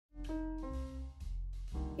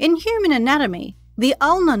In human anatomy, the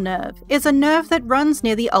ulnar nerve is a nerve that runs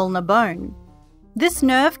near the ulnar bone. This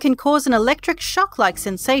nerve can cause an electric shock-like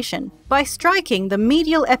sensation by striking the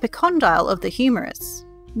medial epicondyle of the humerus.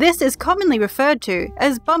 This is commonly referred to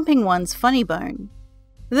as bumping one's funny bone.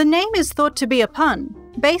 The name is thought to be a pun,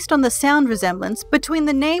 based on the sound resemblance between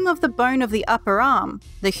the name of the bone of the upper arm,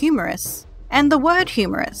 the humerus, and the word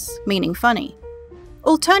humerus, meaning funny.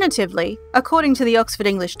 Alternatively, according to the Oxford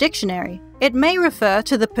English Dictionary, it may refer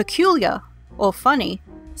to the peculiar, or funny,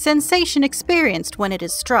 sensation experienced when it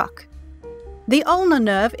is struck. The ulnar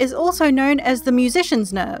nerve is also known as the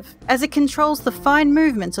musician's nerve, as it controls the fine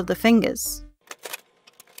movements of the fingers.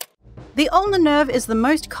 The ulnar nerve is the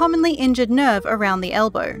most commonly injured nerve around the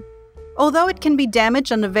elbow. Although it can be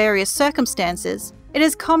damaged under various circumstances, it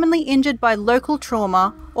is commonly injured by local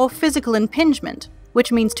trauma or physical impingement,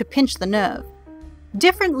 which means to pinch the nerve.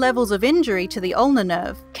 Different levels of injury to the ulnar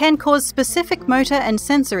nerve can cause specific motor and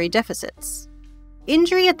sensory deficits.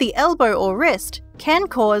 Injury at the elbow or wrist can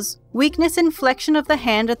cause weakness in flexion of the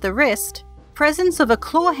hand at the wrist, presence of a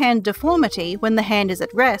claw hand deformity when the hand is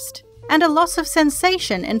at rest, and a loss of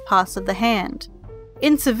sensation in parts of the hand.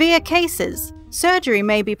 In severe cases, surgery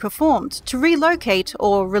may be performed to relocate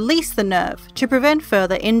or release the nerve to prevent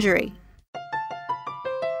further injury.